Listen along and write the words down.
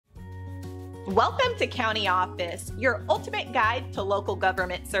Welcome to County Office, your ultimate guide to local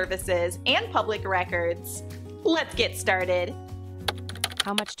government services and public records. Let's get started.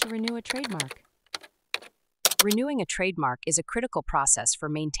 How much to renew a trademark? Renewing a trademark is a critical process for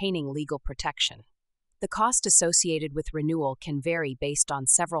maintaining legal protection. The cost associated with renewal can vary based on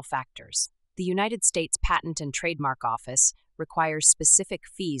several factors. The United States Patent and Trademark Office requires specific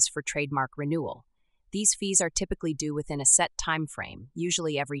fees for trademark renewal. These fees are typically due within a set time frame,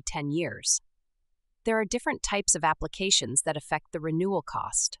 usually every 10 years. There are different types of applications that affect the renewal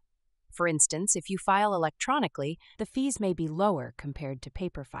cost. For instance, if you file electronically, the fees may be lower compared to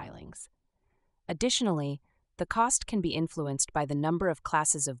paper filings. Additionally, the cost can be influenced by the number of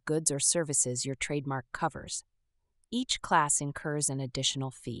classes of goods or services your trademark covers. Each class incurs an additional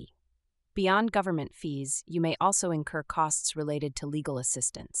fee. Beyond government fees, you may also incur costs related to legal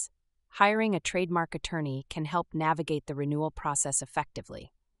assistance. Hiring a trademark attorney can help navigate the renewal process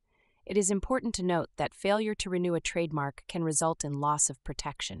effectively. It is important to note that failure to renew a trademark can result in loss of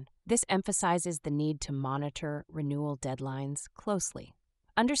protection. This emphasizes the need to monitor renewal deadlines closely.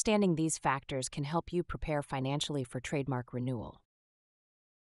 Understanding these factors can help you prepare financially for trademark renewal.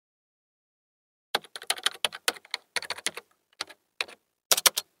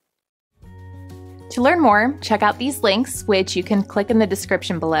 To learn more, check out these links, which you can click in the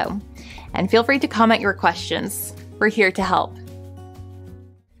description below. And feel free to comment your questions. We're here to help.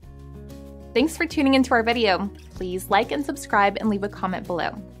 Thanks for tuning into our video. Please like and subscribe and leave a comment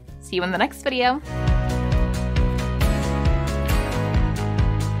below. See you in the next video.